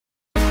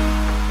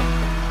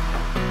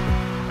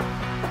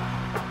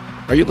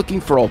Are you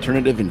looking for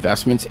alternative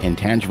investments and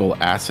tangible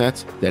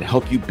assets that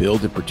help you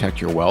build and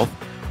protect your wealth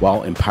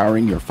while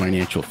empowering your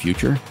financial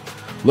future?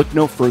 Look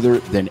no further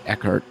than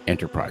Eckhart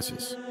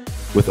Enterprises.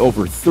 With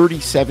over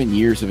 37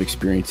 years of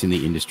experience in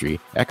the industry,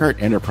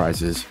 Eckhart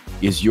Enterprises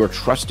is your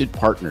trusted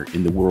partner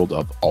in the world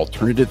of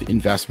alternative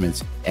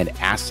investments and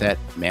asset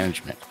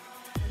management.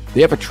 They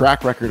have a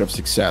track record of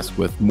success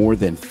with more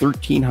than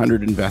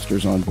 1,300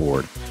 investors on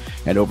board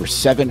and over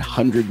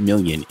 $700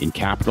 million in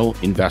capital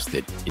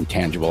invested in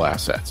tangible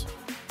assets.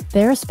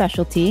 Their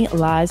specialty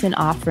lies in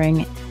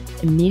offering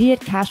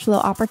immediate cash flow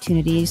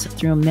opportunities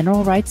through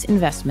mineral rights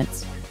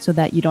investments so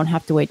that you don't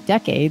have to wait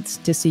decades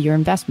to see your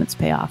investments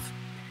pay off.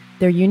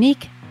 Their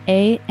unique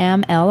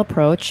AML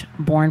approach,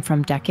 born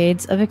from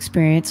decades of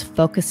experience,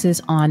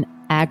 focuses on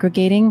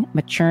aggregating,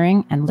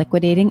 maturing, and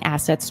liquidating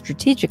assets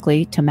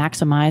strategically to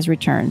maximize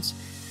returns.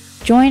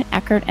 Join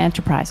Eckhart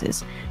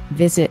Enterprises.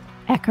 Visit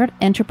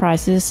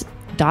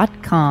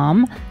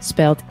EckhartEnterprises.com,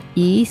 spelled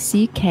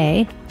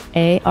ECKARD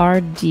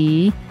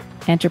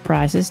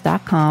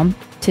enterprises.com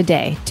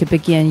today to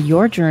begin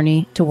your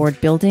journey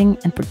toward building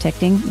and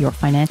protecting your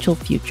financial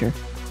future.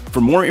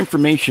 For more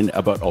information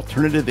about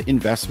alternative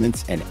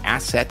investments and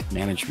asset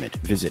management,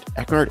 visit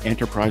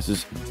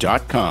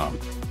EckhartEnterprises.com.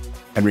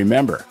 And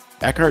remember,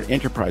 Eckhart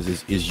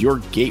Enterprises is your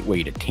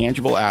gateway to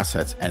tangible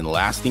assets and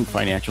lasting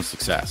financial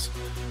success.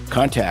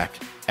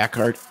 Contact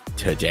Eckhart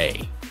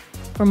today.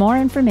 For more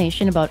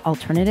information about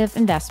alternative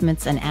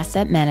investments and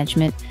asset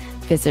management,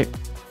 visit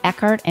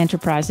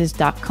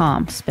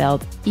EckhartEnterprises.com,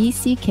 spelled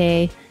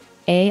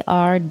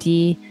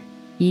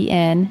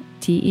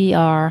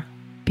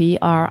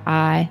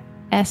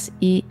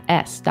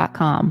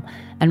ECKARDENTERPRISES.com.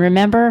 And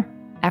remember,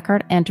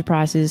 Eckhart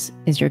Enterprises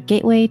is your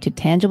gateway to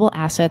tangible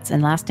assets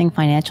and lasting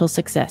financial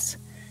success.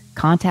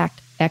 Contact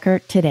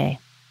Eckhart today.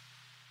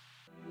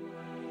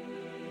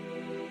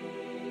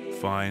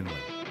 Finally,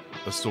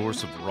 a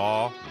source of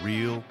raw,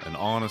 real, and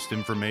honest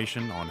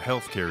information on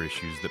healthcare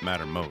issues that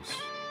matter most.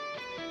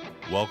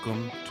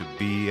 Welcome to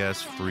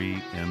BS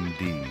Free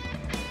MD.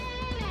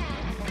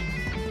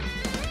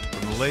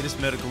 From the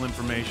latest medical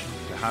information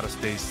to how to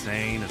stay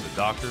sane as a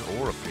doctor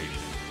or a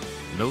patient,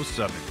 no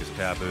subject is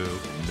taboo,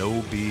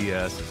 no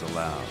BS is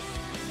allowed.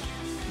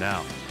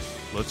 Now,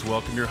 let's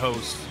welcome your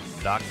hosts,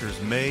 Doctors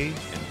May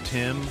and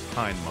Tim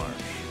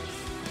Hindmarsh.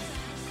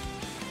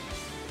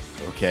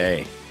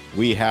 Okay,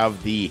 we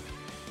have the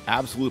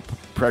absolute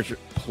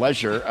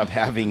pleasure of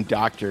having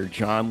Dr.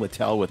 John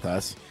Littell with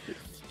us.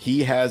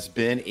 He has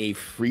been a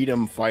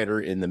freedom fighter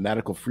in the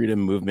medical freedom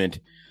movement,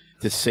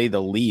 to say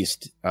the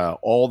least,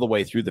 all the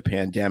way through the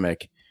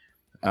pandemic,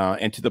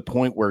 and to the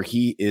point where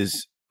he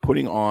is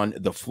putting on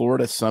the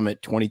Florida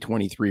Summit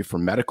 2023 for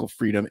medical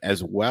freedom,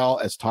 as well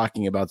as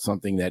talking about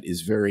something that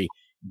is very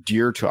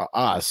dear to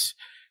us,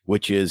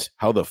 which is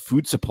how the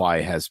food supply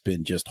has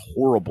been just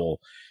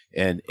horrible,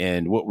 and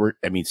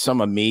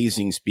some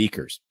amazing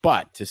speakers.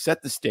 But to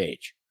set the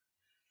stage,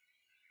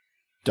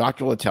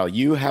 Dr. Littell,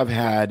 you have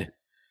had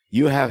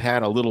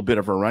a little bit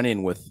of a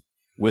run-in with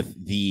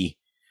the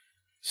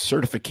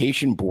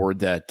certification board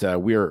that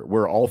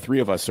we're all three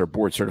of us are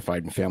board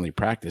certified in family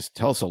practice.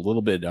 Tell us a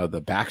little bit of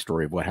the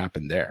backstory of what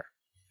happened there.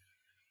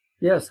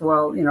 Yes,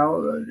 well,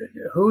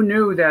 who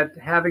knew that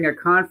having a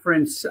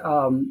conference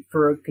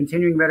for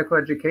continuing medical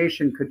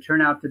education could turn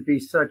out to be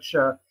such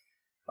a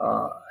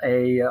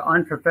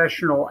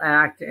unprofessional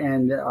act,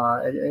 and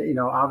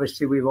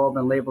obviously we've all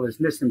been labeled as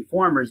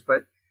misinformers,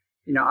 but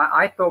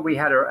I thought we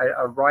had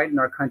a right in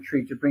our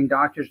country to bring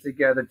doctors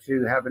together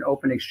to have an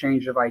open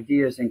exchange of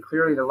ideas. And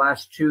clearly the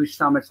last two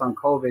summits on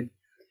COVID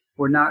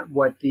were not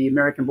what the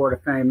American Board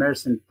of Family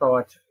Medicine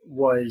thought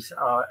was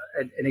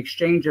an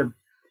exchange of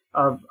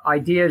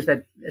ideas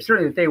that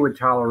certainly that they would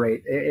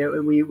tolerate.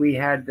 We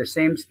had the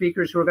same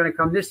speakers who are going to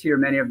come this year,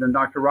 many of them,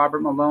 Dr.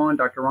 Robert Malone,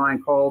 Dr.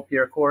 Ryan Cole,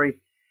 Pierre Corey,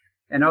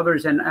 and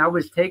others. And I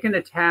was taken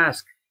to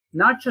task,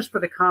 not just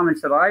for the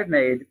comments that I've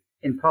made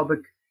in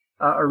public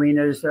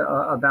arenas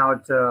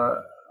about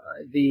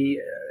the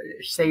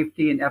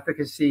safety and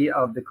efficacy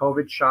of the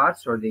COVID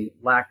shots, or the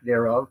lack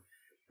thereof.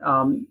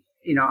 I'm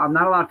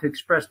not allowed to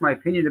express my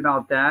opinion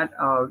about that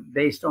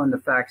based on the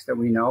facts that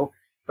we know.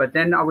 But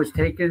then I was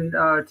taken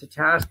to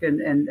task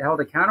and held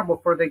accountable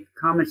for the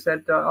comments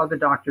that other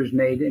doctors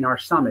made in our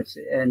summits.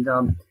 And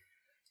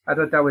I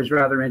thought that was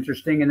rather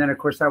interesting. And then, of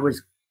course, I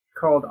was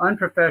called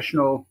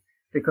unprofessional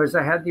because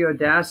I had the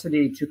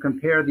audacity to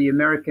compare the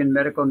American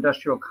medical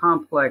industrial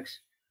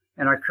complex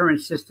and our current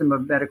system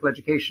of medical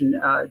education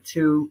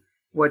to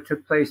what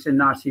took place in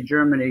Nazi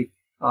Germany.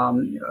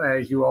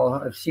 As you all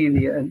have seen,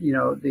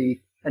 the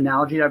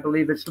analogy, I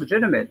believe it's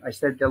legitimate. I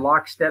said the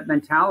lockstep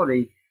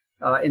mentality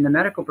in the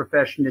medical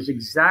profession is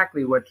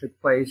exactly what took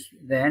place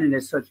then, and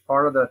it's such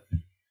part of the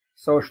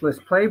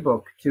socialist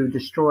playbook to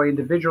destroy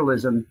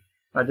individualism,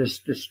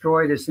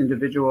 destroy this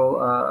individual,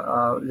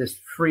 this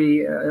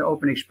free,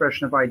 open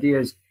expression of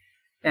ideas.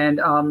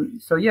 And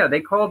they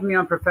called me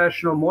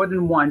unprofessional more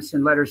than once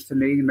in letters to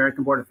me, the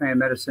American Board of Family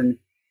Medicine.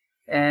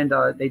 And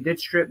they did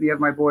strip me of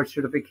my board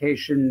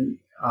certification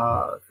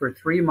for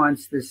 3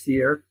 months this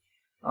year.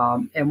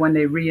 And when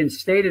they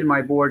reinstated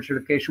my board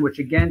certification, which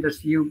again,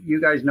 just you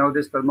guys know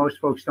this, but most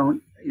folks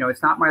don't,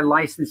 it's not my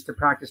license to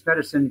practice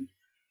medicine.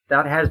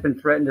 That has been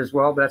threatened as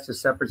well, but that's a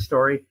separate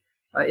story.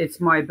 It's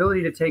my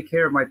ability to take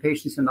care of my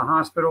patients in the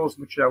hospitals,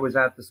 which I was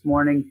at this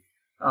morning,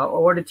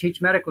 or to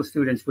teach medical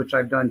students, which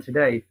I've done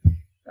today.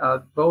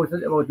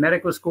 Both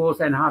medical schools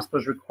and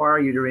hospitals require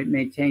you to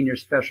maintain your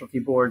specialty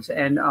boards.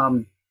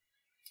 And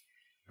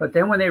but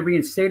then when they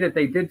reinstated,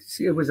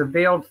 it was a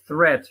veiled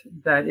threat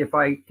that if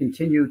I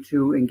continue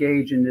to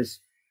engage in this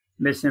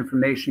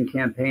misinformation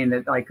campaign,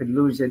 that I could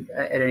lose it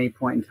at any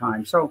point in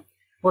time. So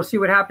we'll see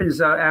what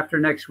happens after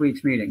next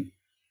week's meeting.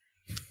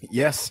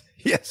 Yes,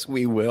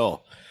 we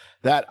will.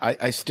 That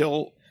I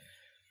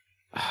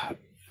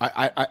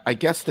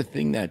guess the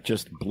thing that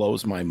just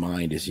blows my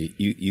mind is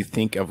you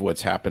think of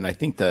what's happened. I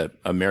think the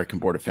American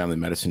Board of Family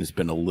Medicine has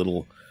been a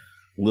little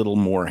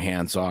more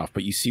hands off,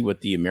 but you see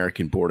what the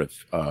American Board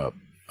of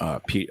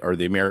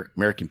the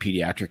American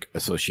Pediatric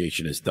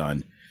Association has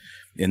done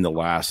in the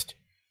last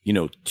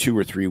 2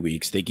 or 3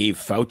 weeks. They gave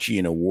Fauci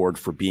an award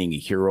for being a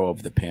hero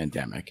of the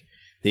pandemic.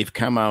 They've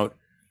come out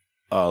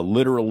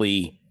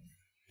literally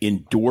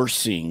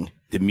endorsing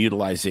the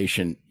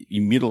mutilation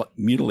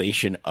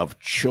of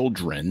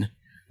children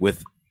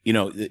with,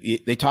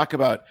 they talk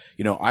about,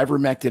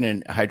 ivermectin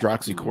and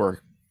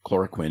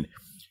hydroxychloroquine,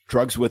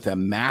 drugs with a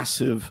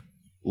massive,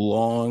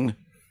 long,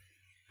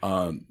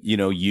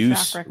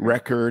 use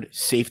record,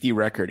 safety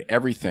record,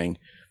 everything.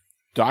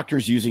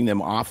 Doctors using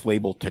them off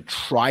label to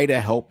try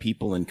to help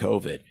people in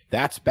COVID.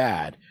 That's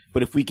bad.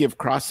 But if we give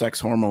cross-sex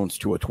hormones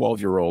to a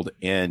 12-year-old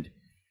and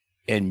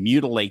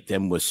mutilate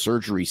them with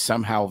surgery,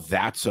 somehow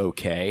that's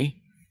okay.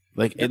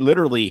 Like, it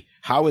literally,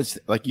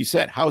 like you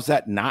said, how is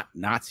that not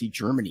Nazi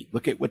Germany?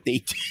 Look at what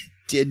they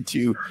did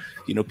to,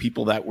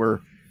 people that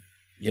were,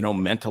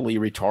 mentally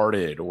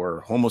retarded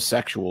or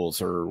homosexuals,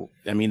 or,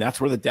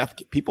 that's where the death,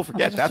 people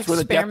forget, that's where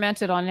the death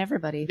experimented on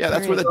everybody. Yeah,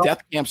 that's where the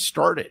death camp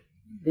started.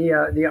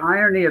 The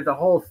irony of the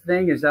whole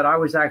thing is that I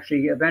was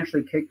actually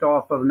eventually kicked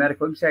off of a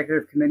medical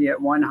executive committee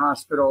at one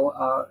hospital,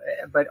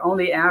 but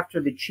only after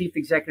the chief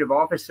executive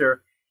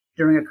officer,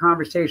 during a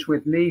conversation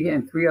with me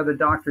and 3 other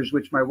doctors,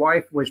 which my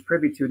wife was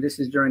privy to. This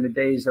is during the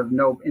days of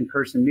no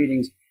in-person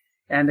meetings.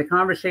 And the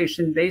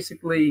conversation,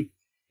 basically,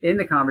 in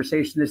the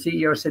conversation, the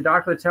CEO said,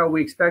 "Dr. Littell,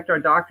 we expect our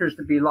doctors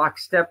to be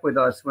lockstep with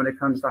us when it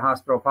comes to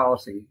hospital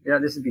policy."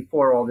 This is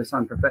before all this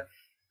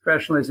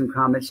unprofessionalism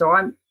comment.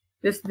 So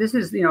this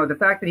is, the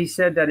fact that he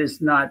said that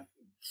is not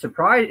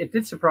surprise. It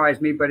did surprise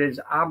me, but it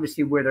is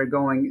obviously where they're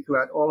going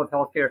throughout all of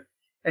healthcare.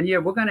 And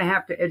we're going to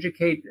have to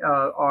educate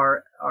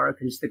our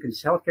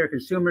healthcare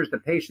consumers, the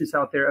patients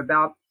out there,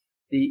 about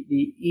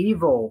the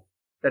evil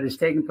that is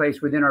taking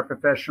place within our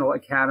professional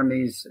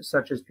academies,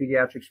 such as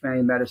pediatrics,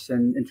 family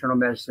medicine, internal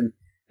medicine,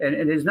 and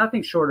it is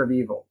nothing short of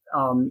evil.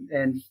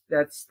 And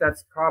that's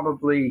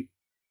probably,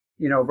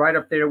 right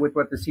up there with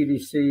what the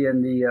CDC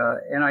and the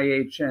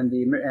NIH and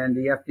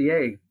the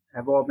FDA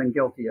have all been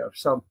guilty of.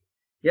 So,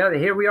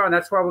 here we are, and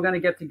that's why we're going to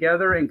get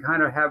together and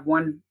kind of have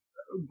one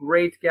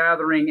great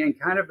gathering and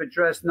kind of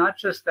address not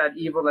just that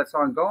evil that's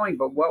ongoing,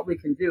 but what we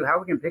can do, how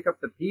we can pick up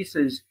the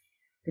pieces.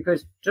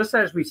 Because just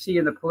as we see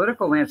in the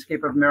political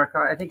landscape of America,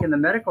 I think in the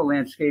medical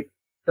landscape,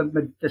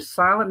 the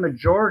silent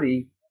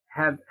majority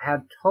have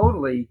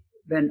totally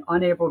been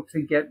unable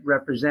to get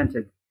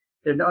represented.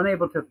 They're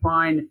unable to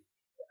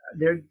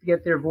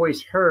get their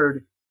voice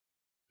heard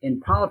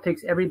in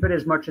politics every bit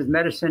as much as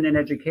medicine and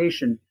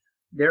education.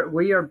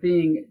 We are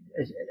being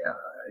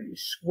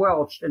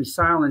squelched and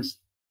silenced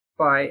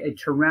by a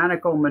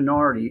tyrannical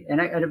minority,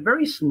 and a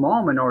very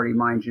small minority,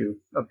 mind you,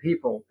 of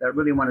people that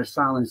really want to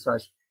silence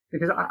us.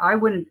 Because I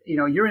wouldn't,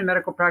 you're in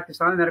medical practice,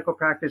 I'm in medical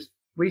practice.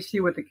 We see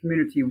what the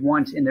community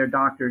wants in their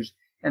doctors,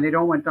 and they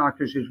don't want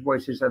doctors whose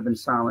voices have been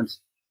silenced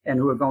and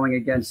who are going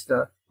against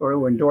or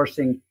who are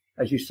endorsing,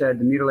 as you said,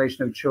 the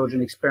mutilation of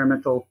children,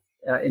 experimental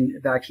in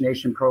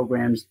vaccination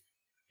programs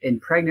in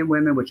pregnant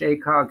women, which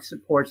ACOG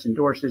supports,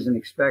 endorses, and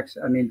expects.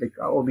 The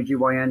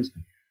OBGYNs.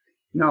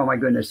 No, my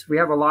goodness. We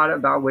have a lot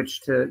about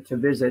which to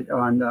visit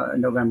on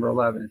November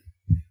 11th.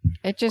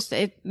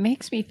 It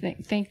makes me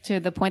think to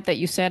the point that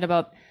you said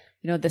about,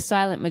 the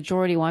silent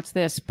majority wants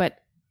this, but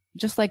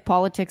just like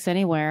politics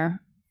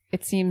anywhere,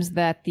 it seems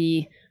that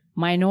the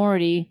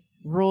minority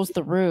rules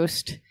the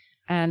roost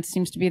and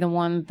seems to be the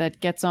one that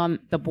gets on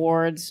the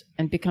boards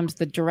and becomes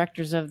the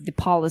directors of the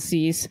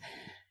policies.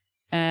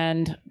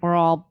 And we're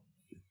all,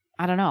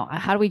 I don't know.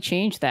 How do we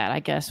change that? I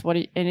guess.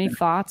 Any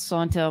thoughts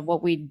onto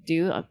what we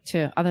do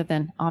other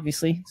than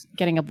obviously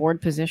getting a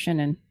board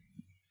position? And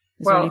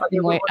is there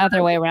any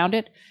other way around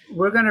it?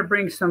 We're going to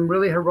bring some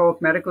really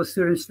heroic medical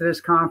students to this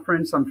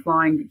conference. I'm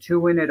flying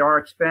 2 in at our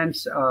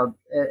expense,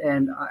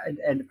 and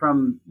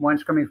from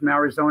one's coming from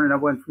Arizona,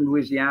 another one from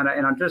Louisiana,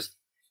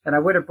 and I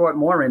would have brought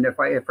more in if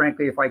I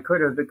could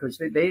have, because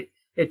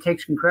it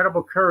takes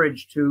incredible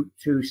courage to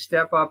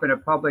step up in a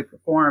public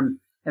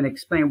forum and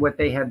explain what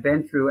they have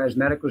been through as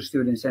medical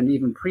students and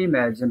even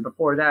pre-meds. And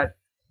before that,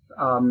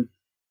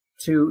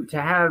 to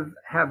have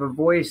a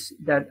voice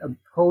that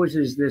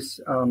opposes this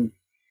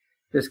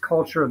this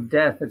culture of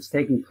death that's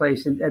taking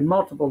place at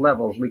multiple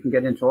levels. We can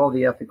get into all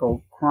the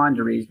ethical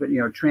quandaries, but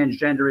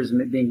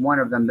transgenderism being one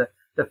of them.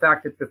 The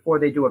fact that before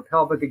they do a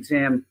pelvic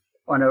exam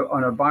on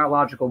a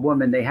biological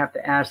woman, they have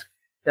to ask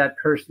that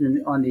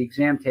person on the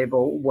exam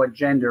table, what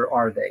gender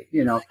are they?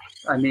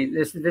 I mean,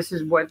 this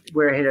is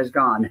where it has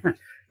gone,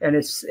 and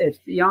it's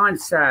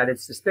beyond sad.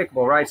 It's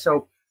despicable, right?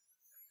 So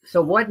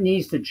what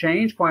needs to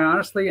change, quite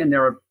honestly, and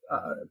there are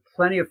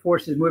plenty of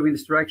forces moving in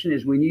this direction,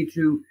 is we need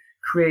to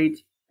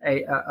create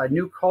a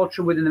new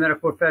culture within the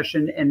medical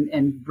profession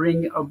and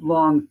bring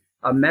along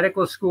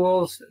medical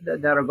schools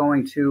that are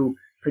going to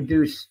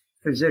produce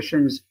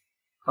physicians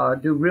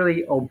to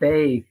really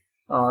obey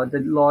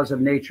the laws of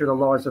nature, the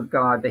laws of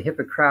God, the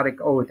Hippocratic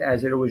Oath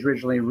as it was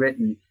originally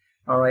written.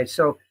 All right.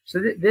 So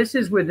this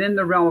is within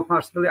the realm of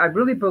possibility. I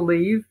really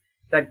believe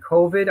that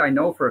COVID, I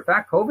know for a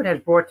fact, COVID has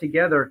brought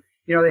together,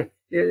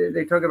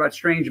 they talk about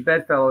strange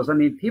bedfellows. I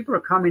mean, people are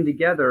coming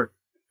together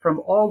from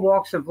all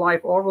walks of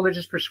life, all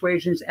religious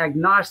persuasions,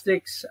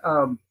 agnostics,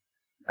 I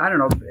don't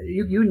know,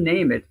 you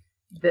name it,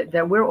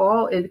 that we're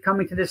all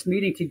coming to this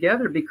meeting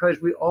together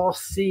because we all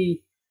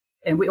see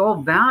and we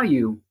all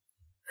value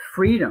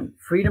freedom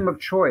of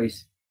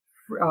choice,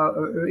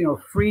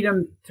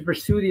 freedom to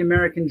pursue the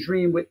American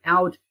dream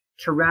without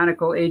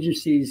tyrannical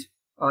agencies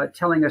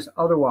telling us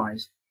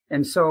otherwise.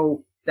 And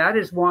so that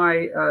is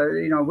why,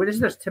 this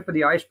is just tip of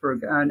the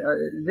iceberg. And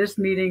this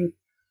meeting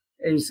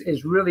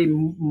is really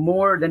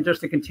more than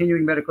just a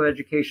continuing medical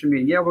education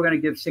meeting. Yeah, we're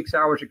going to give 6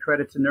 hours of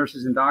credit to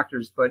nurses and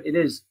doctors, but it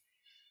is.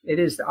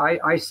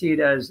 I see it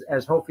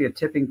as hopefully a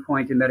tipping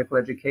point in medical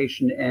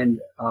education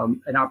and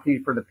an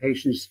opportunity for the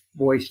patient's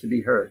voice to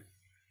be heard.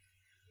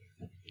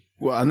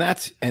 Well, and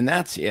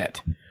that's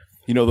it.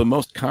 The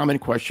most common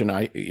question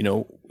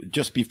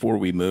just before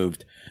we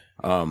moved,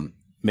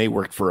 May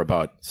worked for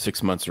about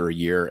 6 months or a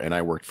year, and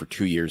I worked for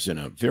 2 years in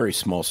a very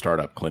small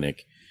startup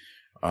clinic,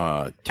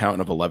 town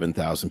of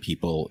 11,000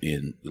 people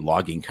in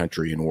logging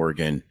country in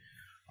Oregon.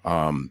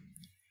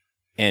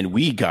 And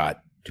we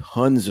got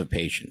tons of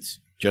patients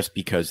just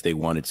because they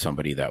wanted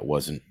somebody that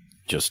wasn't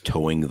just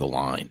towing the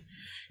line.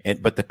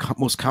 But the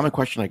most common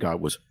question I got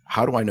was,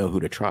 how do I know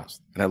who to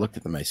trust? And I looked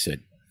at them, I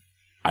said,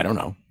 I don't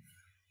know.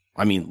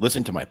 I mean,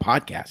 listen to my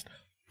podcast,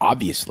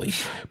 obviously.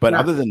 But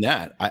other than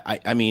that,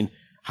 I mean,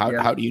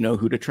 how do you know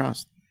who to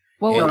trust?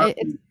 Well,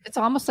 it's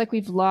almost like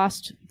we've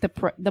lost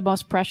the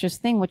most precious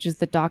thing, which is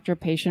the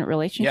doctor-patient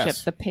relationship.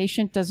 Yes. The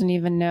patient doesn't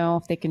even know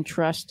if they can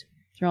trust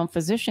their own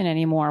physician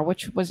anymore,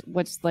 which was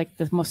what's like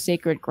the most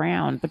sacred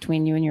ground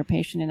between you and your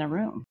patient in a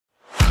room.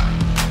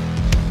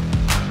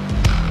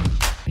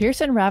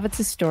 Pearson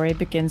Ravitz' story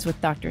begins with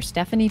Dr.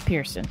 Stephanie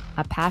Pearson,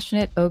 a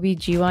passionate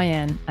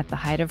OB/GYN at the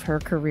height of her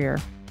career.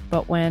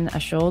 But when a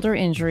shoulder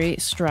injury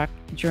struck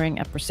during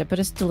a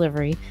precipitous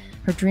delivery,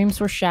 her dreams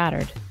were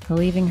shattered,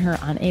 leaving her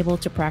unable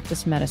to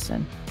practice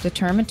medicine.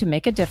 Determined to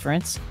make a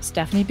difference,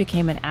 Stephanie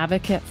became an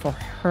advocate for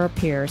her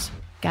peers,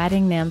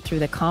 guiding them through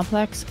the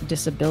complex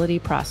disability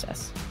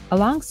process.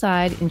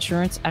 Alongside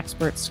insurance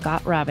expert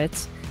Scott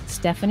Ravitz,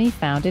 Stephanie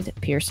founded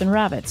Pearson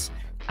Ravitz,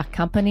 a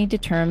company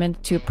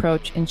determined to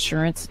approach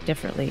insurance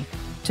differently.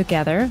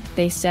 Together,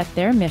 they set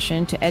their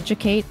mission to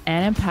educate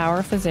and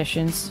empower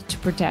physicians to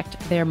protect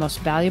their most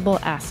valuable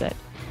asset,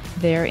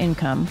 their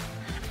income,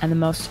 and the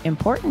most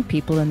important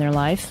people in their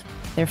life,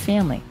 their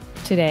family.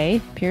 Today,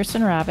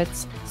 Pearson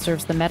Ravitz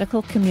serves the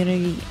medical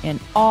community in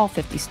all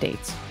 50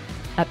 states.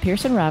 At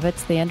Pearson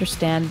Ravitz, they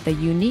understand the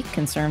unique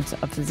concerns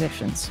of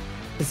physicians.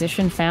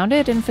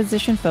 Physician-founded and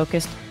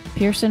physician-focused,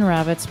 Pearson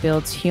Ravitz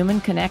builds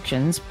human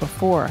connections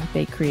before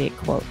they create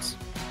quotes.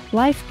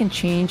 Life can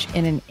change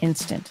in an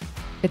instant.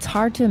 It's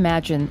hard to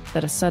imagine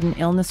that a sudden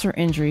illness or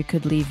injury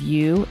could leave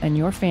you and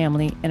your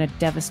family in a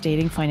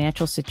devastating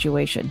financial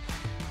situation.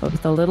 But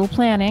with a little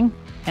planning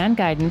and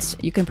guidance,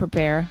 you can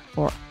prepare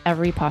for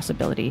every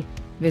possibility.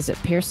 Visit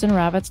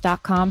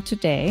PearsonRavitz.com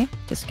today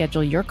to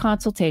schedule your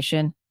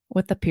consultation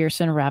with the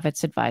Pearson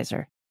Ravitz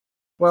advisor.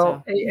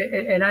 Well,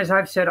 and as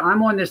I've said,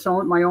 I'm on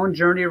my own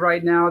journey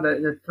right now.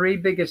 The three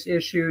biggest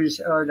issues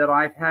that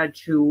I've had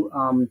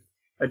to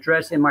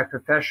address in my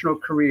professional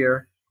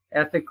career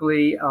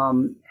ethically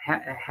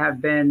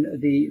have been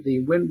the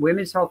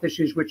women's health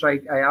issues, which I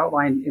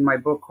outlined in my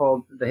book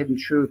called The Hidden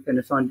Truth, and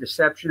it's on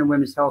deception in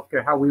women's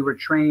healthcare, how we were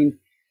trained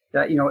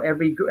that,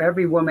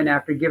 every woman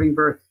after giving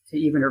birth to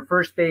even her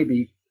first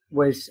baby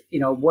was,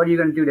 what are you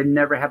going to do to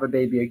never have a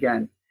baby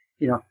again?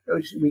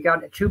 We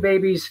got 2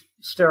 babies,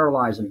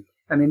 sterilize them.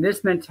 I mean,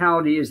 this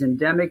mentality is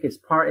endemic. It's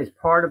part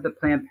of the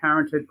Planned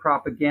Parenthood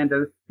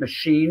propaganda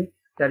machine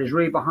that is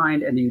really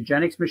behind, and the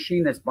eugenics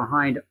machine that's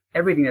behind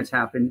everything that's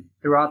happened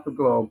throughout the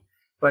globe.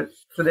 But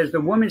so there's the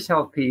women's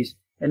health piece,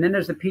 and then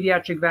there's the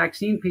pediatric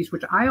vaccine piece,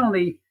 which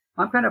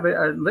I'm kind of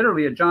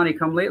literally a Johnny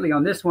come lately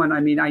on this one.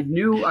 I mean, I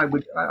knew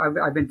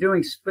I've been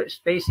doing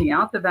spacing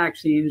out the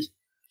vaccines,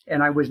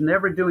 and I was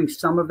never doing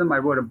some of them. I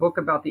wrote a book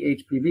about the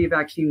HPV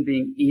vaccine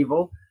being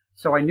evil.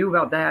 So I knew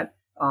about that.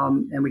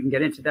 And we can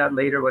get into that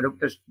later, but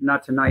just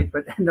not tonight,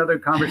 but another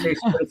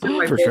conversation. But it's in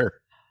my For book. sure.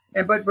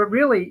 but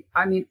really,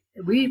 I mean,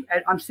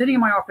 I'm sitting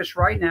in my office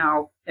right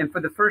now, and for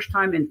the first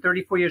time in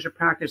 34 years of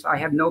practice, I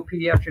have no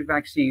pediatric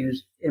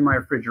vaccines in my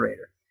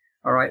refrigerator.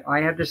 All right. I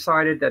have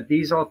decided that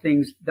these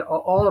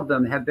all of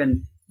them have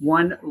been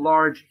one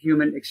large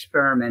human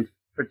experiment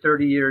for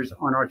 30 years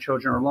on our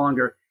children or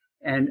longer.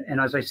 And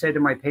as I say to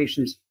my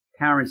patients'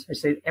 parents, I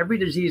say, every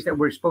disease that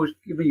we're supposed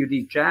to give you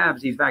these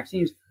jabs, these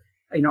vaccines,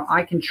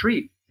 I can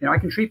treat. I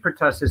can treat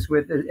pertussis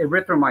with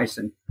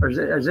erythromycin or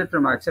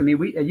azithromycin. I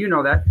mean, you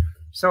know that.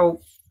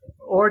 So,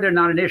 or they're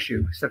not an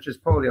issue, such as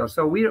polio.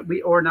 So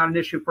or not an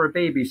issue for a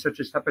baby, such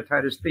as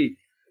hepatitis B.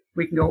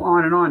 We can go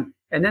on and on.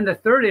 And then the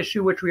third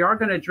issue, which we are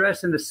going to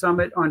address in the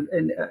summit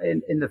in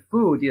the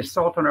food, the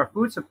assault on our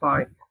food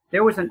supply,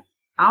 there was an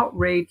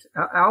outright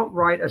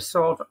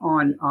assault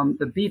on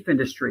the beef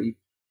industry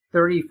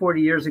 30,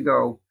 40 years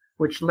ago,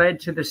 which led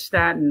to the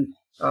statin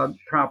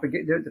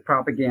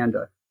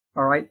propaganda.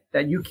 All right,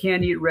 that you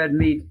can't eat red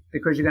meat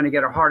because you're going to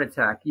get a heart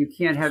attack. You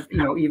can't have,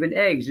 even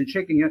eggs and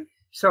chicken.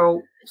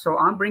 So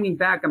I'm bringing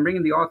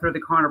the author of The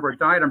Carnivore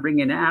Diet. I'm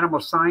bringing an animal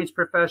science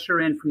professor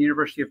in from the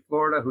University of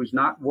Florida who's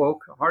not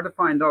woke. Hard to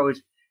find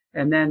those.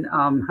 And then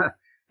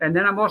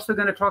I'm also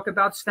going to talk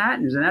about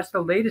statins. And that's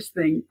the latest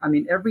thing. I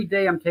mean, every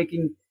day I'm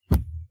taking,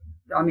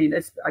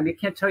 I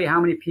can't tell you how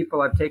many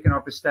people I've taken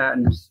off of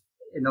statins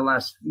in the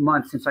last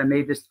month since I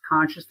made this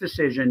conscious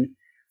decision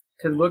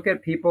to look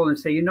at people and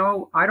say,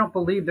 I don't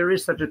believe there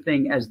is such a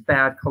thing as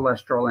bad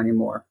cholesterol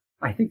anymore.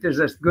 I think there's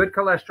this good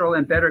cholesterol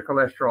and better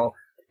cholesterol.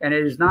 And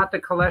it is not the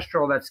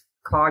cholesterol that's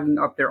clogging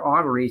up their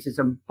arteries. It's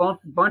a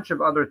bunch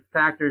of other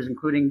factors,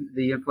 including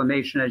the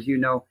inflammation, as you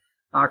know,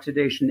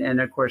 oxidation,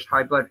 and of course,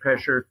 high blood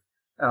pressure,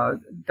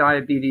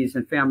 diabetes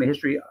and family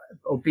history,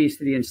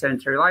 obesity and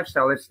sedentary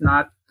lifestyle. It's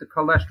not the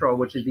cholesterol,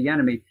 which is the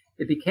enemy.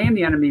 It became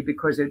the enemy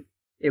because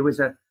it was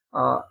a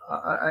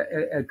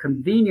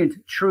convenient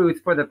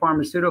truth for the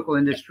pharmaceutical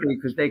industry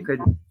because they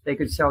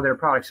could sell their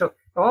products. So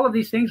all of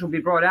these things will be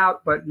brought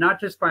out, but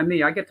not just by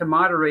me. I get to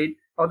moderate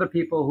other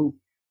people who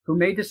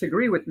may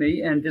disagree with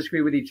me and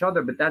disagree with each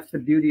other, but that's the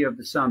beauty of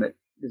the summit.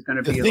 There's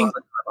going to be a lot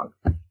of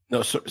talk.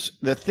 No, so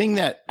the thing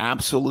that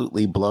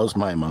absolutely blows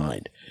my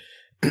mind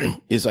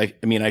is I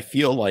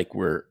feel like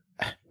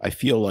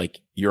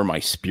you're my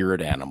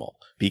spirit animal,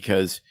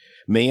 because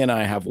May and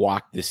I have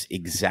walked this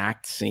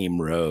exact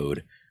same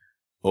road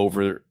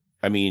over.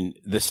 I mean,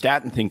 the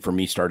statin thing for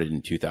me started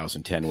in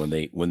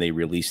 2010 when they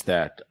released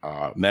that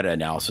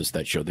meta-analysis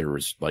that showed there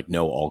was like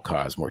no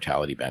all-cause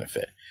mortality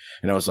benefit.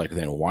 And I was like,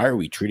 then why are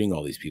we treating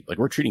all these people? Like,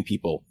 we're treating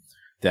people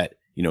that,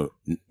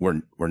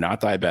 were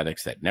not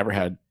diabetics, that never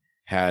had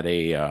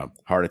a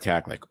heart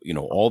attack, like,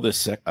 all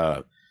this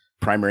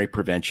primary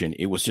prevention.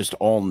 It was just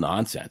all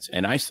nonsense.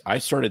 And I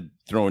started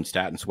throwing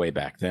statins way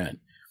back then.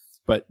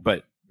 But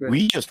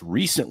we just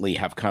recently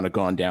have kind of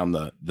gone down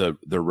the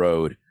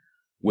road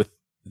with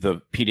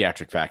the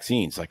pediatric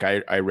vaccines. Like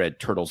I read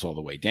Turtles All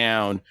the Way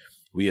Down.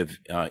 We have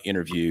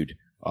interviewed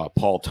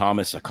Paul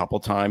Thomas a couple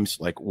times.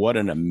 Like, what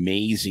an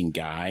amazing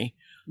guy.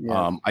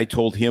 Yeah. I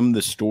told him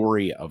the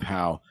story of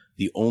how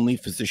the only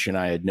physician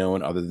I had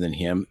known other than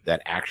him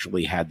that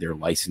actually had their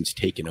license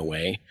taken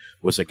away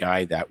was a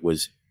guy that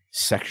was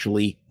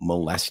sexually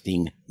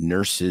molesting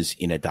nurses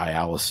in a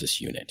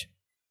dialysis unit.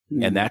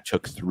 Mm. And that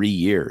took 3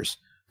 years.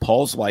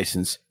 Paul's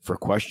license for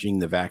questioning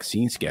the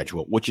vaccine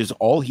schedule, which is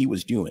all he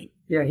was doing.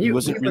 Yeah, he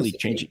wasn't really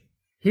changing.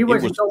 He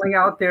wasn't going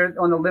out there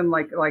on the limb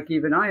like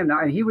even I am now.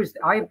 And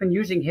I've been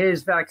using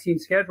his vaccine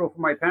schedule for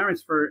my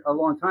parents for a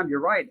long time.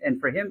 You're right. And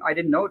for him, I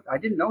didn't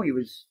know he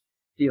was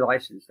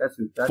delicensed.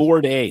 That's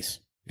 4 days.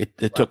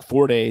 It took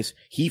 4 days.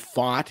 He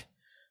fought.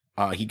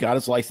 He got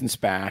his license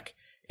back,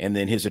 and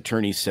then his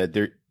attorney said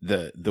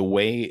the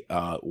way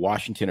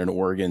Washington and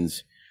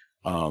Oregon's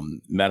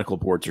medical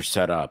boards are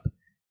set up,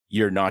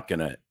 you're not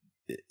gonna.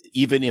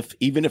 Even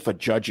if a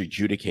judge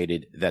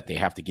adjudicated that they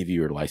have to give you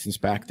your license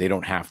back, they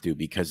don't have to,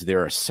 because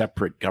they're a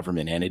separate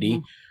government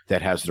entity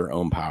that has their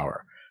own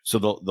power. So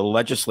the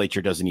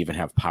legislature doesn't even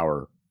have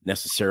power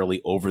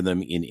necessarily over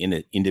them in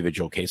an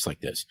individual case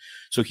like this.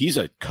 So he's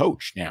a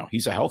coach now.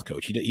 He's a health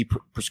coach. He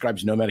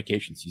prescribes no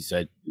medications. He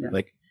said,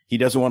 like, he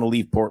doesn't want to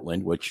leave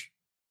Portland, which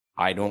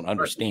I don't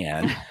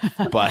understand.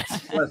 But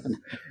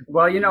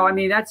well,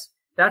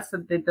 that's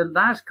the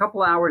last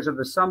couple hours of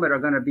the summit are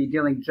going to be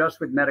dealing just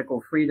with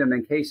medical freedom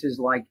and cases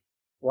like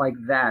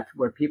that,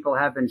 where people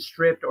have been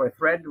stripped or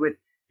threatened with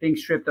being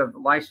stripped of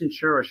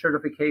licensure or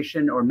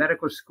certification or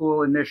medical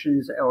school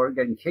admissions, or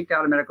getting kicked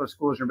out of medical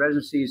schools and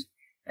residencies.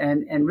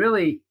 And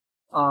really,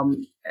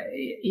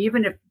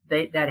 even if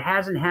that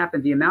hasn't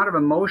happened, the amount of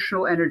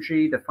emotional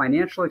energy, the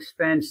financial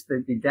expense,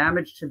 the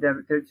damage to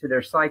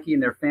their psyche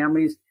and their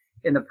families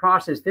in the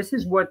process, this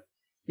is what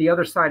the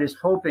other side is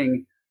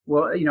hoping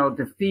will,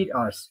 defeat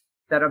us,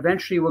 that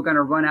eventually we're going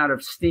to run out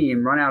of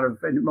steam, run out of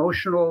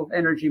emotional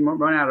energy,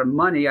 run out of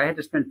money. I had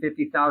to spend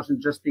 $50,000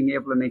 just being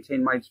able to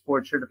maintain my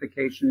sports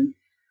certification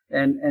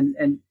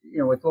and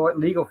with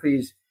legal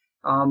fees.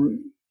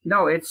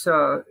 No, it's,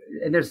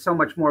 and there's so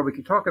much more we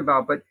could talk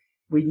about, but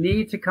we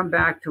need to come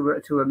back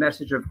to a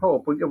message of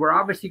hope. We're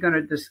obviously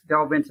going to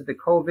delve into the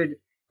COVID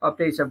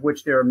updates, of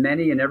which there are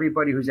many, and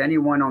everybody who's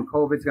anyone on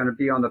COVID is going to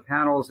be on the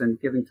panels and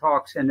giving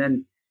talks, and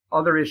then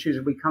other issues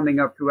will be coming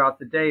up throughout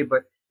the day.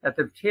 But at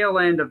the tail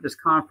end of this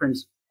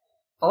conference,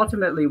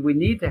 ultimately, we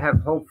need to have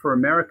hope for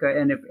America.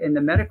 And if in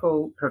the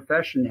medical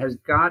profession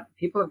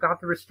people have got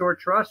to restore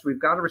trust. We've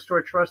got to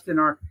restore trust in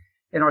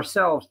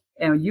ourselves.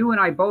 And you and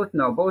I both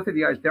know, both of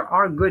you guys, there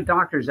are good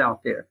doctors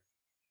out there,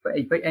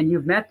 and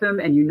you've met them,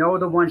 and you know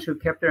the ones who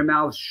kept their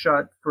mouths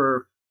shut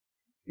for,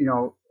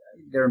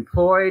 they're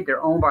employed,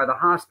 they're owned by the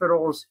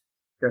hospitals,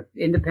 they're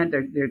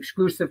independent, they're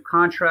exclusive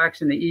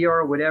contracts in the ER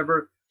or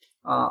whatever.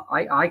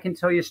 I can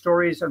tell you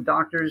stories of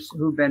doctors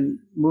who've been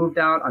moved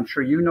out. I'm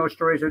sure you know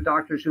stories of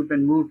doctors who've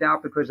been moved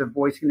out because of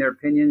voicing their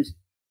opinions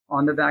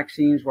on the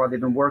vaccines while they've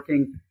been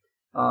working.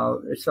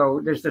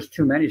 So there's just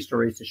too many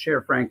stories to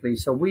share, frankly.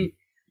 So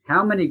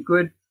how many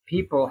good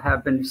people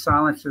have been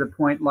silenced to the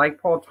point,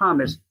 like Paul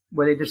Thomas,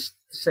 where they just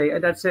say,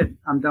 that's it,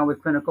 I'm done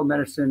with clinical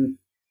medicine.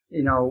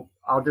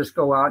 I'll just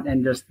go out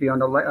and just be on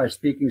the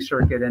speaking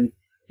circuit. And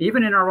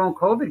even in our own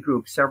COVID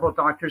group, several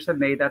doctors have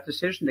made that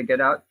decision to get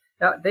out.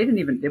 They didn't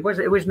even, it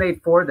was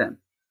made for them.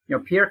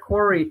 Pierre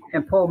Corey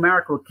and Paul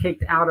Marik were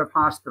kicked out of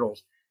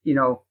hospitals.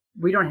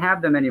 We don't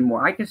have them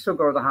anymore. I can still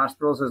go to the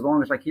hospitals as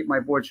long as I keep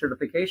my board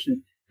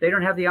certification. They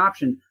don't have the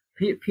option.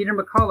 Peter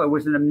McCullough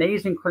was an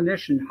amazing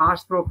clinician,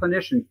 hospital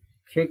clinician,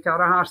 kicked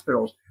out of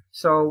hospitals.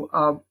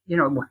 So,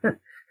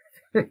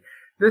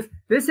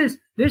 this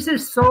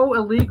is so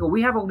illegal.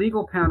 We have a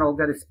legal panel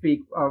that is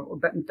speak.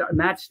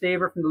 Matt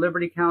Staver from the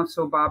Liberty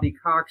Council, Bobby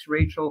Cox,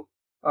 Rachel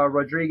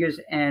Rodriguez,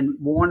 and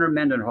Warner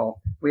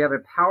Mendenhall. We have a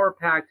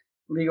power-packed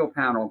legal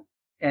panel,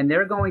 and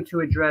they're going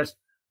to address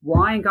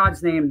why in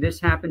God's name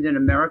this happened in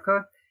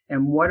America,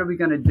 and what are we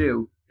going to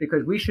do?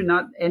 Because we should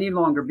not any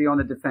longer be on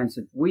the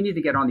defensive. We need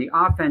to get on the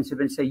offensive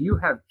and say, you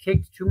have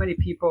kicked too many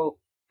people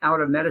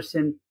out of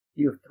medicine.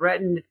 You've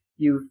threatened.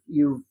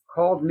 You've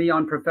called me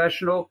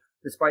unprofessional,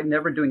 despite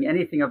never doing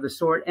anything of the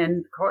sort.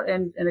 And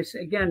it's,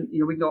 again,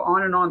 we go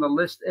on and on the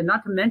list, and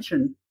not to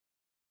mention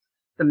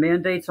the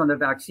mandates on the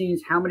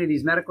vaccines. How many of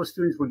these medical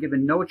students were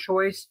given no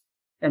choice?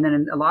 And then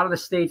in a lot of the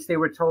states, they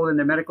were told in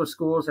their medical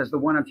schools, as the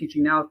one I'm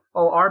teaching now,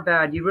 oh, our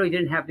bad, you really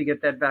didn't have to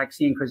get that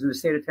vaccine, because in the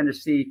state of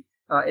Tennessee,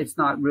 it's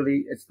not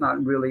really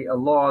a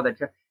law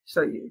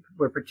so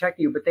we're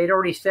protecting you. But they'd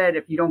already said,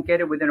 if you don't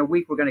get it within a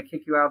week, we're going to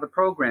kick you out of the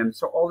program.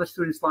 So all the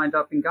students lined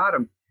up and got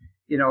them,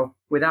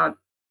 without,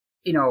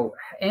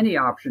 any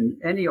option,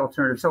 any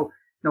alternative. So,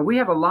 we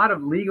have a lot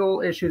of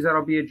legal issues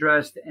that'll be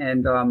addressed.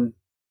 And,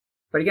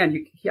 but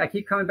again, I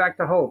keep coming back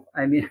to hope.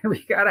 I mean,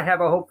 we got to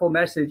have a hopeful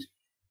message.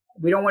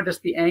 We don't want to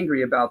just be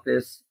angry about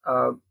this.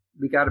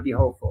 We got to be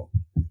hopeful.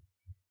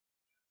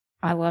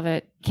 I love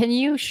it. Can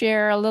you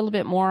share a little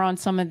bit more on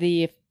some of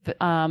the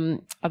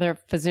other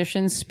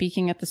physicians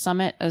speaking at the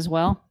summit as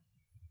well?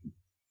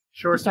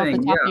 Sure Just thing.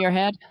 Off the top of your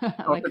head.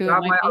 I'll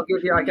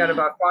give you. I got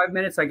about 5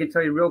 minutes. I can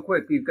tell you real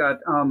quick. We've got.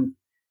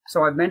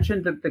 So I've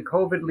mentioned the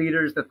COVID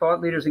leaders, the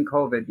thought leaders in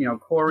COVID.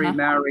 Corey,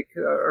 Marik,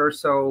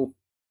 Urso,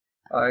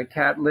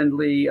 Kat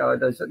Lindley.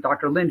 There's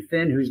Dr. Lynn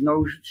Finn,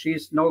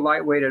 she's no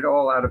lightweight at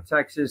all, out of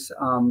Texas.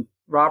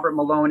 Robert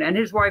Malone and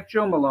his wife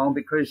Jill Malone,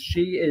 because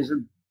she is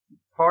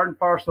part and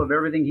parcel of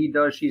everything he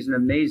does. She's an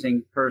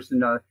amazing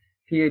person, a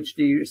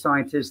PhD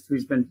scientist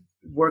who's been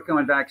working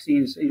on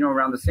vaccines,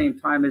 around the same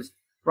time as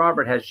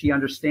Robert has. She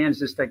understands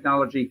this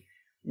technology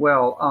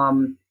well.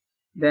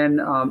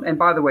 And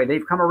by the way,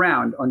 they've come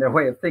around on their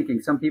way of thinking.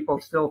 Some people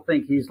still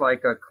think he's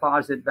like a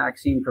closet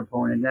vaccine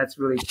proponent. That's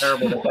really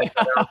terrible.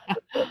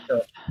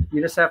 But,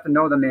 you just have to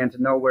know the man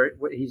to know where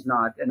he's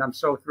not. And I'm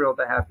so thrilled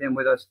to have him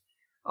with us.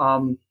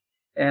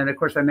 And of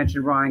course, I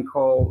mentioned Ryan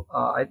Cole.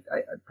 I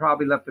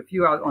probably left a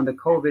few out on the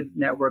COVID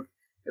network.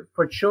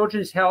 For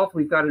children's health,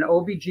 we've got an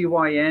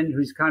OBGYN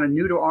who's kind of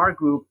new to our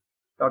group,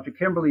 Dr.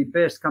 Kimberly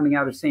Biss, coming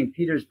out of St.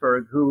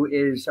 Petersburg, who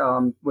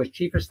was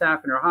chief of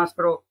staff in her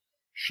hospital.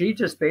 She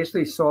just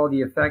basically saw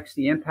the effects,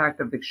 the impact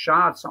of the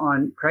shots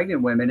on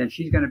pregnant women, and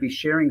she's going to be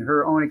sharing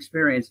her own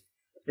experience.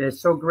 And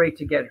it's so great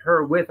to get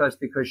her with us,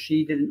 because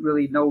she didn't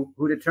really know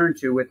who to turn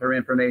to with her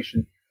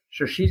information.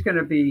 So she's going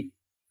to be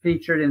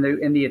featured in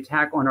the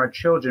attack on our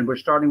children. We're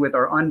starting with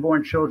our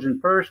unborn children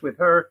first with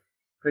her,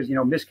 because,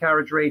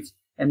 miscarriage rates.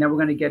 And then we're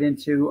going to get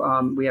into,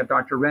 we have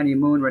Dr.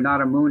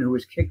 Renata Moon, who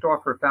was kicked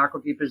off her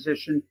faculty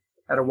position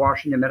at a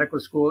Washington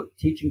medical school,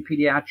 teaching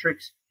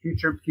pediatrics,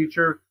 future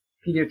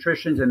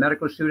pediatricians and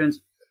medical students.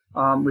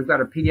 We've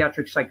got a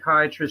pediatric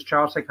psychiatrist,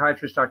 child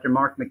psychiatrist, Dr.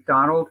 Mark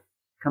McDonald,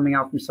 coming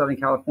out from Southern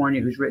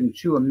California, who's written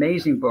 2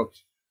 amazing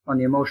books on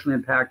the emotional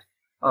impact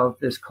of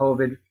this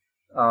COVID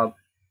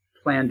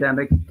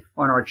pandemic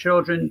on our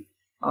children.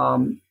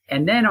 And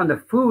then on the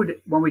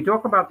food, when we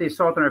talk about the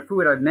assault on our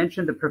food, I've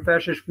mentioned the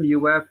professors from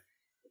UF,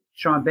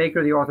 Sean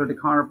Baker, the author of the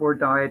Carnivore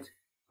Diet.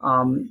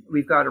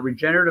 We've got a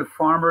regenerative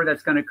farmer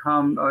that's going to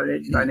come by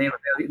the name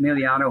of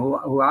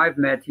Emiliano, who I've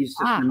met. He's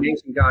just an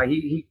amazing guy.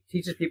 He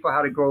teaches people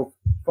how to grow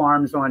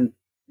farms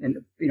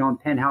in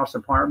penthouse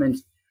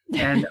apartments.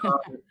 And,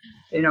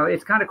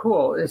 it's kind of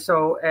cool.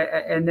 So,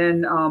 and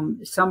then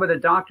some of the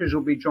doctors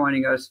will be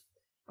joining us.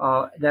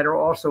 that are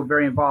also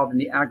very involved in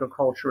the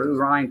agriculture.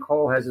 Ryan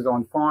Cole has his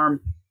own farm.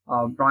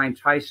 Brian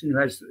Tyson, who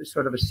has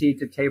sort of a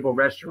seed-to-table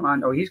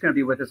restaurant. Oh, he's going to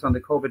be with us on the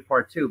COVID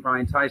part too,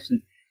 Brian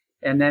Tyson.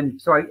 And then,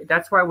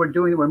 that's why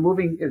we're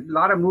moving, a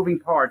lot of moving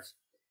parts.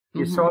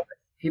 You saw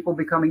people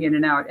becoming in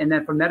and out. And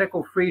then for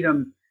medical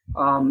freedom,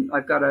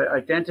 I've got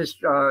a dentist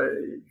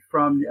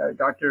from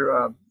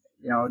Dr.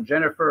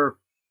 Jennifer.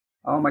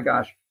 Oh my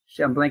gosh,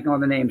 I'm blanking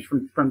on the names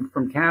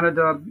from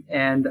Canada.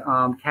 And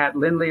Kat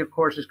Lindley, of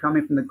course, is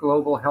coming from the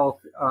Global Health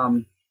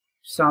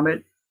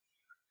Summit.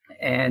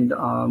 And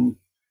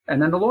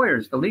then the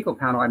lawyers, the legal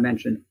panel I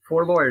mentioned,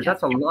 4 lawyers.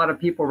 That's a lot of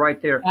people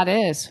right there. That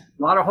is.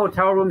 A lot of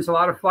hotel rooms, a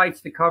lot of flights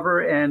to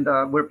cover, and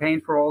we're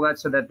paying for all that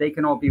so that they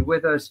can all be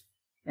with us.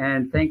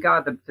 And thank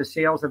God the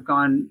sales have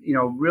gone,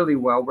 really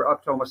well. We're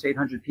up to almost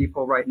 800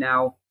 people right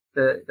now.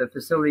 The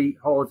facility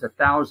holds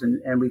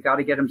 1,000, and we've got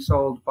to get them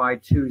sold by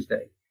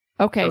Tuesday.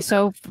 Okay,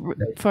 so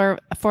for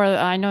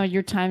I know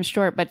your time's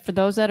short, but for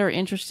those that are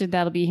interested,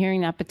 that'll be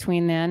hearing that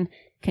between then.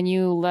 Can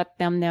you let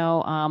them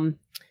know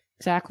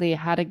exactly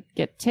how to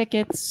get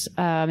tickets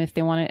if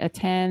they want to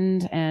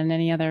attend and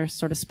any other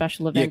sort of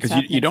special events?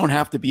 Yeah, because you don't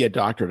have to be a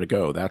doctor to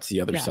go. That's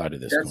the other side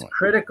of this. That's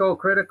critical.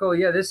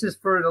 Yeah, this is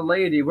for the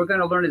laity. We're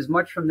going to learn as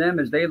much from them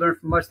as they learn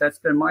from us. That's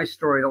been my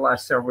story the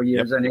last several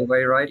years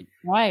anyway, right?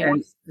 Right.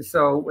 And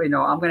so,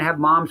 I'm going to have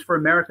Moms for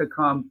America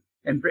come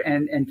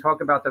and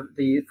talk about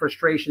the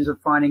frustrations of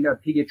finding a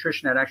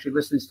pediatrician that actually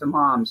listens to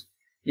moms,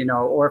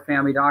 or a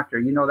family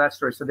doctor. That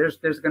story. So there's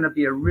going to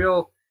be a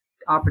real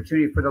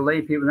opportunity for the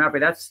lay people.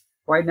 That's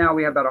right now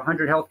we have about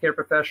 100 healthcare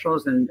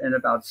professionals and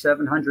about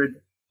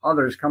 700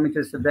 others coming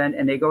to this event,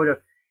 and you go to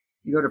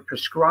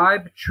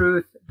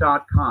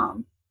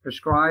prescribetruth.com,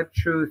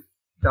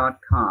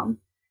 prescribetruth.com,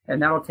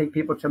 and that'll take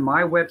people to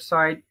my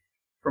website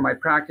for my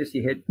practice.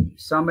 You hit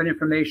summit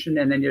information,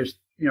 and then there's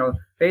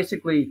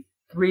basically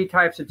 3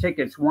 types of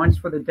tickets. One's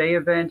for the day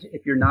event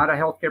if you're not a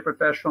healthcare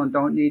professional and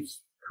don't need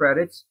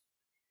credits.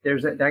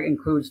 That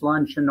includes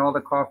lunch and all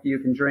the coffee you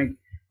can drink.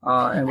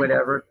 And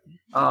whatever.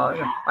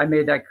 I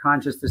made that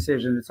conscious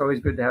decision. It's always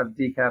good to have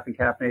decaf and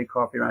caffeinated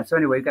coffee around. So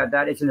anyway, we've got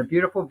that. It's in a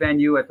beautiful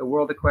venue at the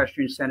World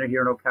Equestrian Center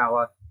here in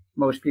Ocala.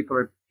 Most people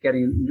are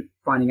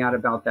finding out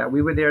about that.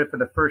 We were there for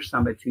the first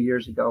summit 2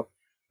 years ago.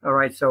 All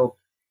right. So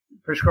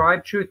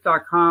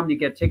prescribetruth.com, you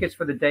get tickets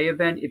for the day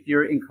event. If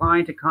you're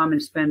inclined to come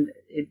and spend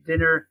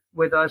dinner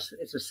with us,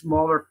 it's a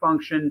smaller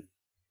function.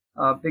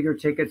 Bigger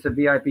tickets, a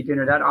VIP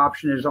dinner, that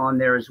option is on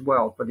there as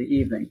well for the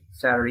evening,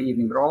 Saturday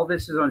evening. But all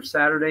this is on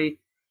Saturday,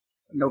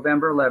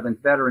 November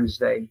 11th, Veterans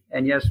Day.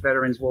 And yes,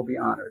 veterans will be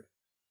honored.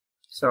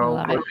 So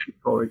we're looking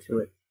forward to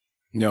it.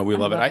 No, we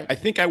love it. I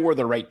think I wore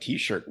the right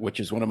T-shirt, which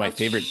is one of my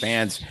favorite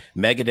bands,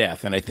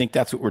 Megadeth. And I think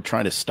that's what we're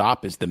trying to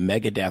stop is the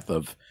Megadeth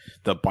of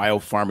the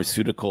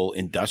biopharmaceutical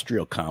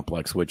industrial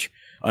complex, which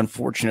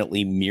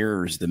unfortunately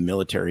mirrors the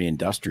military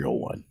industrial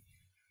one.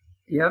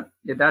 Yep.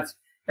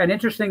 And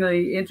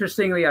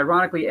interestingly,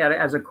 ironically,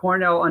 as a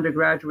Cornell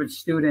undergraduate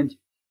student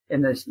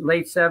in the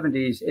late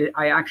 70s,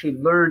 I actually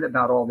learned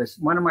about all this.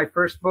 One of my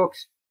first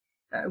books,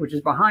 which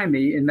is behind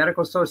me, in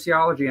medical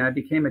sociology, and I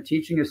became a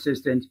teaching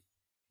assistant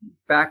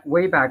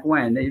way back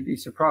when, they'd be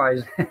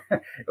surprised.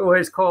 It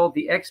was called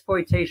The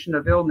Exploitation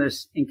of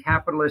Illness in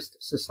Capitalist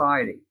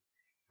Society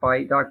by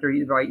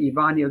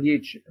Ivan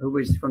Ilyich, who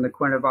was from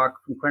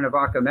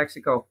Cuernavaca,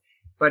 Mexico.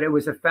 But it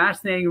was a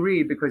fascinating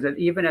read because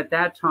even at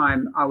that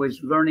time, I was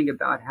learning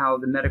about how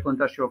the medical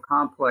industrial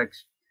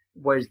complex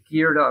was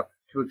geared up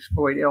to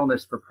exploit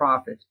illness for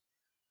profit.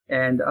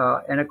 And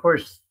of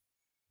course,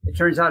 it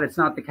turns out it's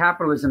not the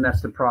capitalism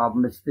that's the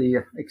problem. It's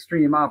the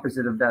extreme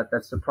opposite of that.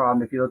 That's the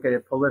problem if you look at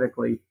it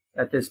politically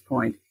at this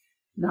point.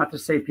 Not to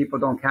say people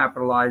don't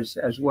capitalize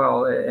as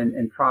well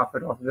and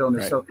profit off of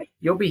illness. Right. So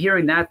you'll be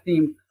hearing that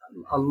theme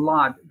a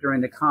lot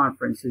during the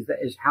conference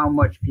is how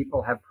much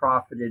people have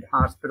profited,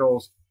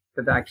 hospitals,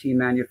 the vaccine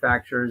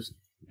manufacturers,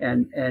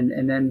 and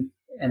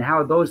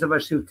how those of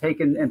us who've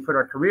taken and put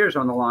our careers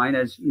on the line,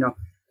 as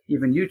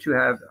even you two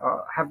have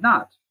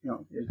not.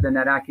 There's been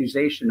that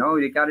accusation, oh,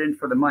 you got in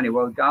for the money.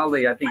 Well,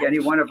 golly, I think any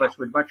one of us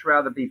would much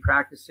rather be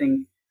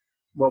practicing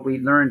what we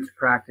learned to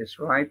practice,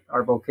 right?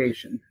 Our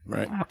vocation.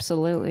 Right.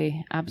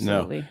 Absolutely.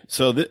 No.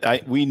 So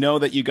we know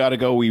that you got to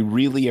go. We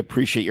really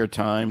appreciate your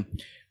time.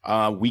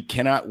 We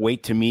cannot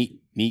wait to meet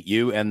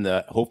you and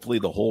hopefully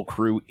the whole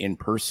crew in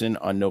person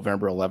on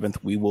November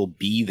 11th. We will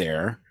be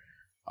there.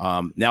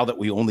 Now that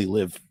we only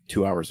live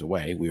 2 hours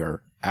away, we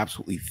are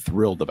absolutely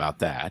thrilled about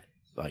that.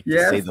 To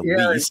say the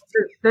least.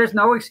 There's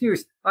no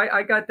excuse.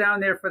 I got down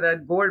there for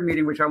that board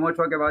meeting, which I won't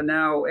talk about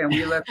now, and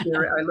we left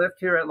here. I left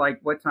here at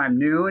what time?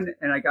 Noon,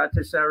 and I got to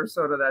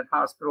Sarasota, that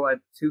hospital, at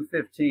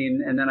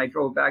 2:15, and then I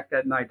drove back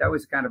that night. That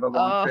was kind of a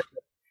long trip,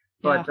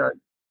 but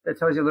that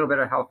tells you a little bit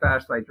of how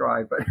fast I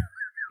drive. But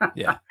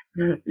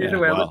either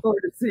way, I look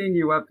forward to seeing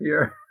you up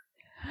here.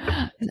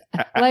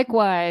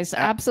 Likewise,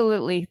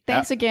 absolutely.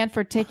 Thanks again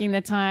for taking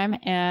the time,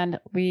 and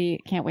we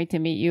can't wait to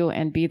meet you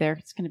and be there.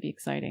 It's going to be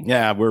exciting.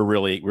 Yeah, we're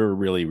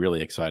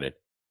really excited.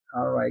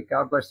 All right.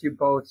 God bless you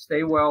both.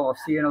 Stay well. I'll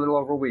see you in a little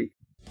over a week.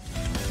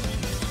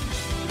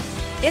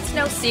 It's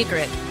no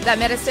secret that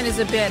medicine is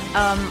a bit,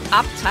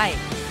 uptight.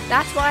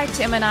 That's why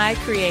Tim and I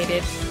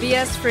created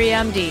BS Free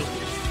MD,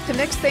 to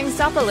mix things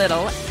up a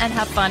little and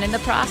have fun in the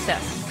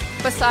process.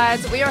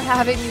 Besides, we are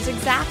having these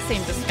exact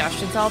same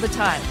discussions all the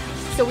time,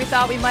 so we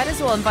thought we might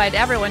as well invite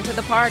everyone to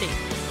the party.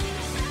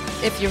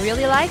 If you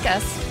really like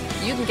us,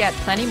 you can get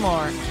plenty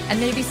more and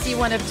maybe see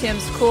one of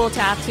Tim's cool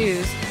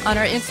tattoos on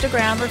our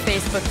Instagram or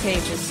Facebook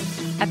pages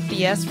at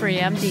BS Free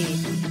MD.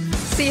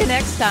 See you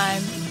next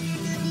time.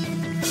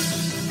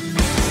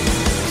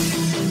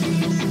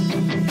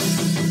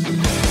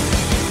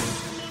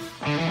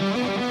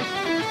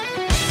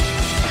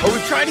 Well,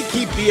 we try to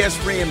keep BS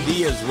Free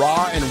MD as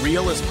raw and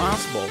real as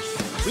possible.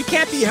 We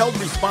can't be held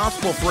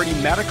responsible for any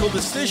medical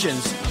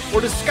decisions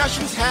or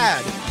discussions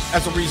had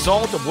as a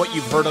result of what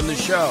you've heard on the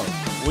show.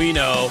 We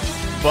know,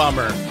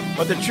 bummer.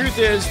 But the truth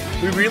is,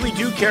 we really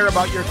do care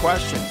about your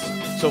questions.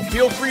 So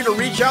feel free to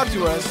reach out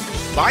to us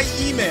by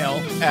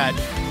email at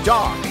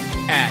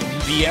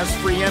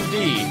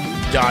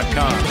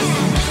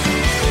doc@bsfreemd.com.